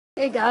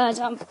Hey guys,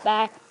 I'm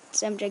back.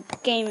 It's MJ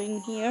Gaming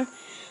here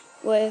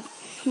with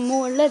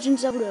more Legend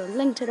of Zelda: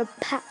 Link to the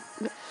Past.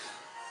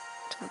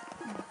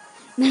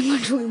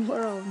 Between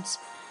Worlds.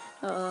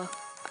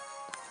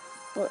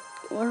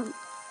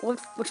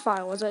 Which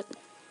file was it?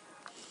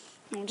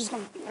 I'm just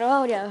gonna.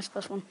 Oh yeah, it's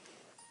this one.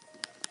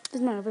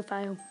 Doesn't matter which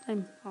file.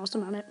 I'm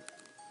awesome at it.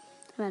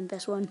 And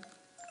this one.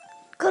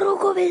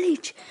 Kuroko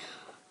Village.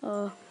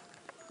 I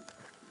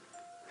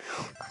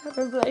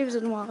haven't played this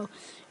in a while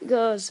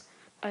because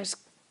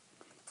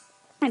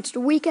it's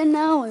the weekend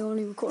now. I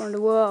only recorded.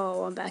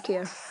 Whoa, I'm back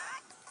here.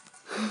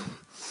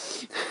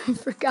 I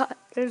forgot.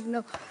 I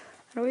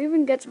don't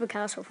even get to the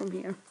castle from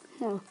here.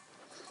 Well,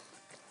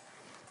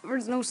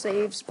 there's no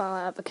save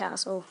spot at the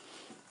castle.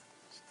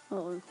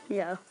 Oh,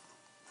 yeah.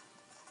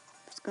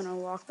 Just gonna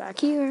walk back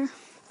here.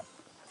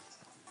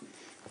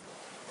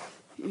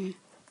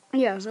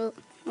 Yeah, so,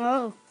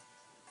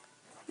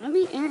 let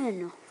me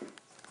in.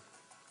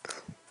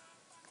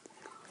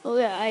 Oh,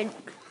 yeah, I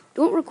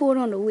don't record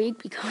on the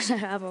week because I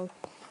have a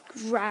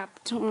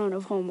crap ton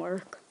of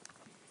homework.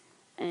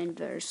 And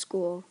there's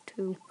school,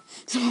 too.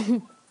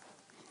 So,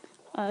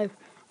 I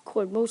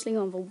record mostly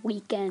on the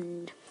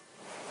weekend.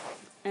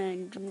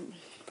 And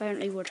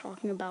apparently we're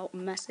talking about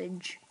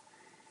message.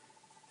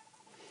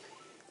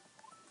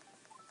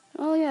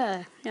 Oh,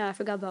 yeah. Yeah, I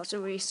forgot about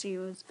Cerise. She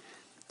was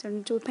turned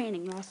into a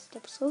painting last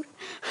episode.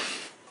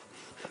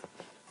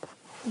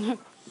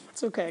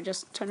 It's okay,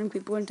 just turning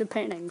people into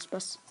paintings,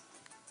 but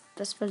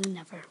that's for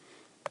never.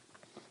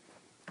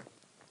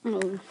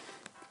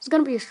 It's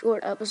gonna be a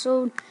short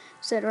episode,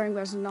 considering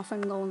there's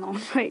nothing going on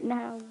right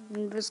now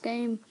in this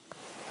game.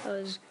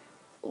 Because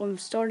I'm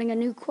starting a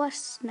new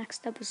quest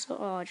next episode.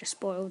 Oh, I just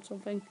spoiled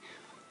something.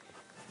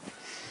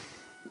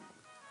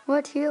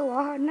 What you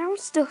are now,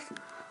 stuff?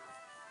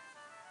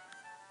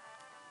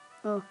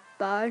 Oh,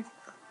 bye.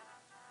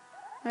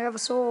 I have a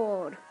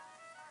sword.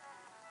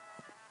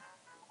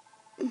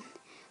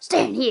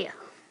 Stand here.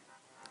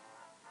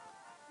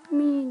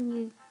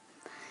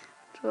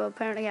 So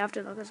apparently I have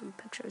to look at some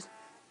pictures.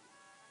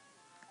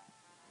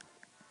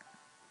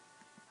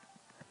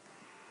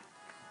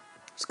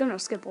 Just gonna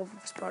skip over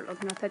this part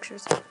looking at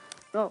pictures.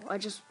 No, I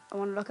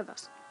want to look at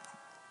this.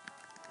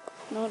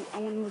 No, I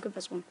want to look at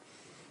this one.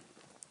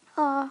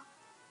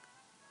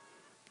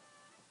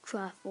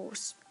 Travel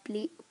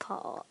split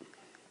apart. I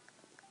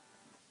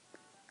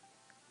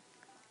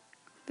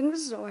think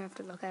this is all I have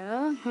to look at.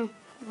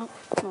 No,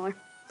 more.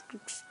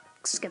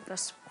 Skip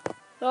this.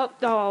 Oh,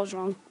 I was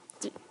wrong.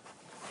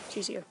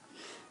 She's here.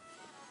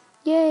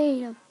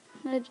 Yay!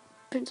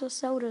 Princess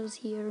Zelda's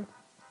here.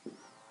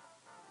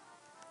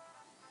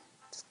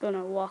 Just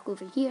gonna walk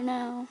over here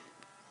now.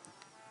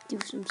 Do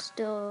some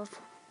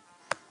stuff.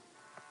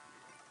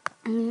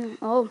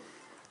 Oh,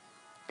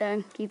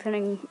 dang! Keep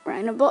hitting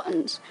random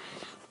buttons.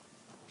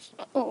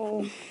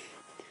 Oh,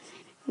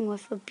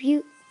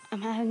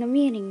 I'm having a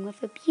meeting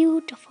with a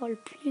beautiful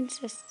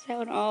Princess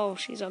Zelda. Oh,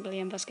 she's ugly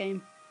in this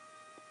game.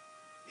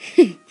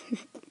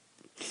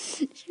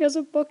 She has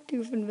a buck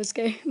tooth in this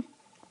game.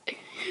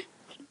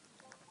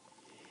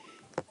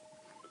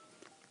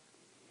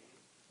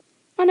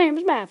 My name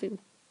is Matthew.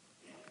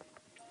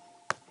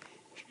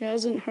 She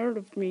hasn't heard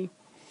of me,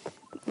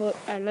 but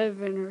I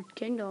live in her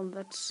kingdom.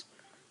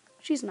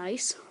 She's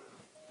nice.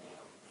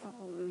 What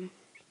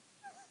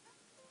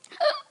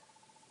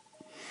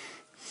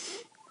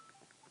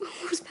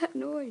was that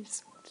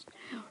noise?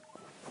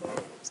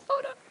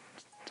 Soda.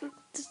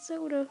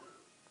 Soda.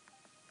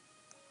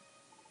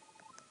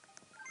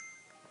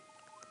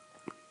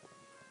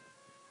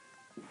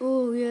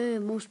 Oh yeah,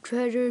 most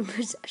treasured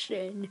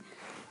possession.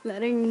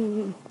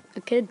 Letting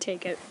a kid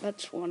take it.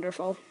 That's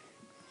wonderful.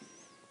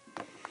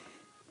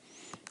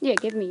 Yeah,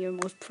 give me your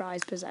most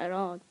prized possession.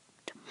 Oh,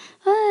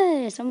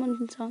 hey,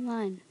 someone's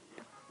online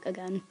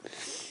again.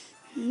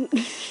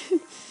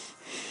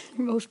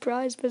 Most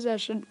prized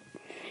possession.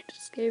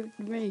 Just gave it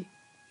to me.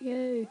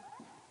 Yay.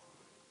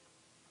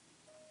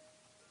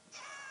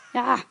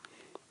 Ah.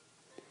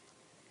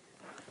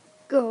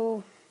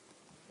 Go.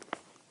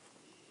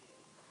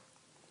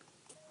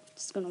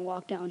 Just gonna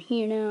walk down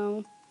here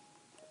now.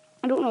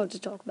 I don't know what to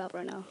talk about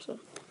right now, so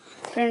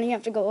apparently you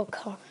have to go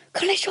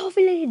Collision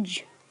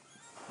Village.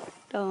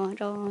 Da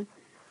da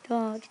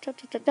da da da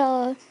da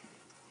da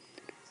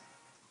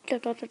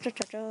da da da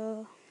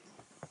da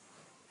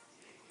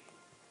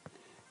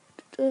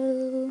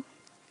da.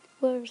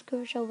 Where's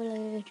Collision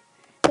Village?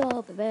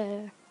 Over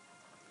there.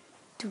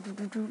 Do do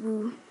do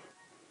do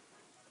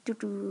do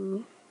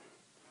do.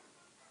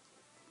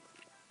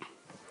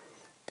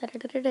 Da da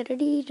da da da da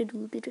do do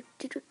do do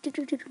do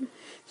do do.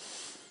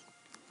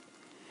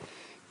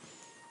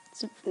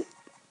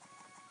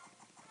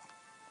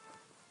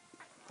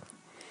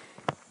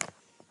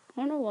 I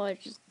don't know why I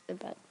just did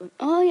that.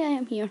 Oh yeah,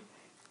 I'm here.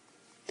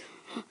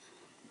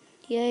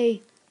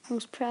 Yay,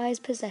 most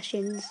prized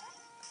possessions.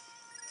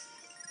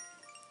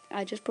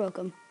 I just broke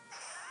them.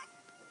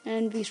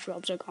 And these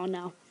shrubs are gone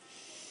now.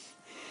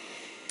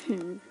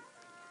 I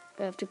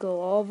have to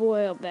go all the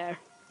way up there.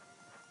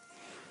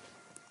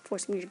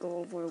 force me to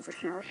go over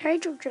here.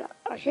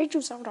 I hate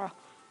you, Zelda.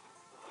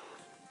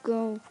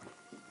 Go.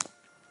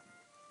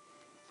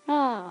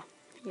 Ah,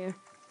 here.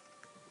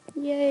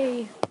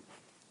 Yay.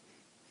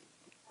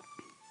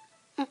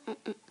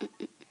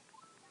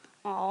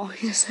 Oh,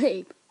 he's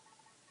asleep.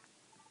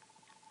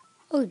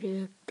 Oh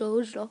dear,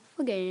 dozed off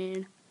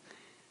again.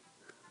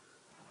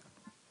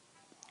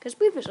 Because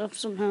we was up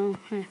somehow.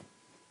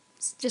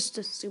 It's just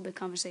a stupid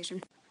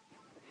conversation.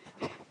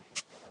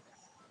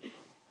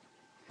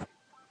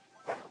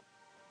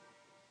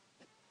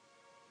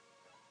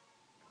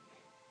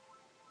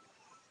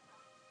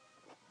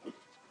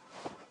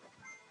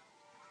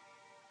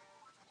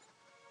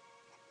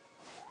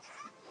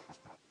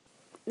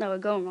 Now we're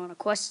going on a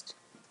quest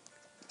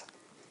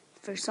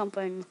for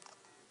something.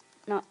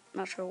 Not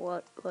sure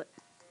what, but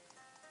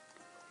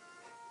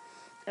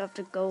I have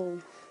to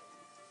go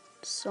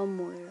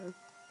somewhere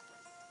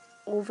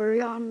over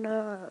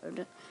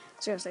yonder.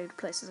 Seriously, the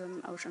place is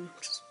in the ocean.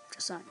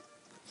 Just saying.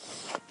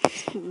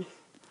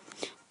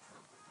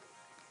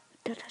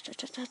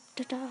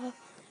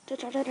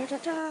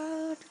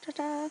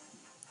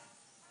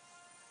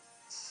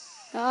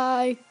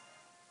 Hi.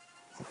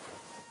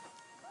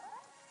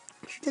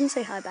 She didn't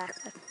say hi back.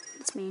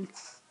 That's mean.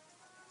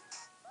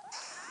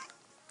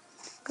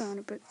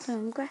 Gonna break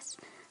some grass.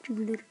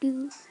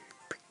 Do-do-do-do.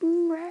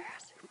 Breaking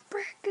grass.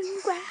 Breaking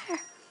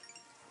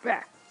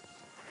grass.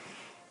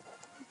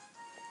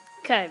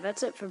 Okay,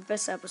 that's it for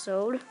this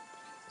episode.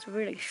 It's a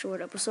really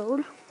short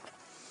episode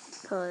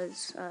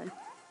because I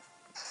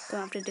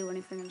don't have to do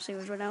anything in the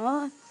series right now.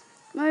 I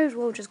might as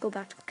well just go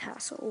back to the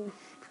castle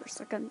for a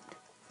second.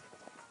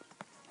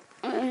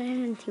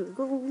 And here we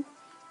go.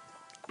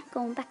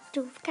 Going back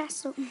to the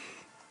castle.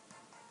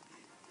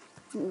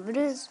 Here it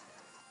is.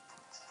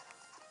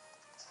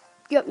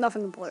 Yep,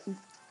 nothing important.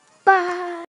 Bye!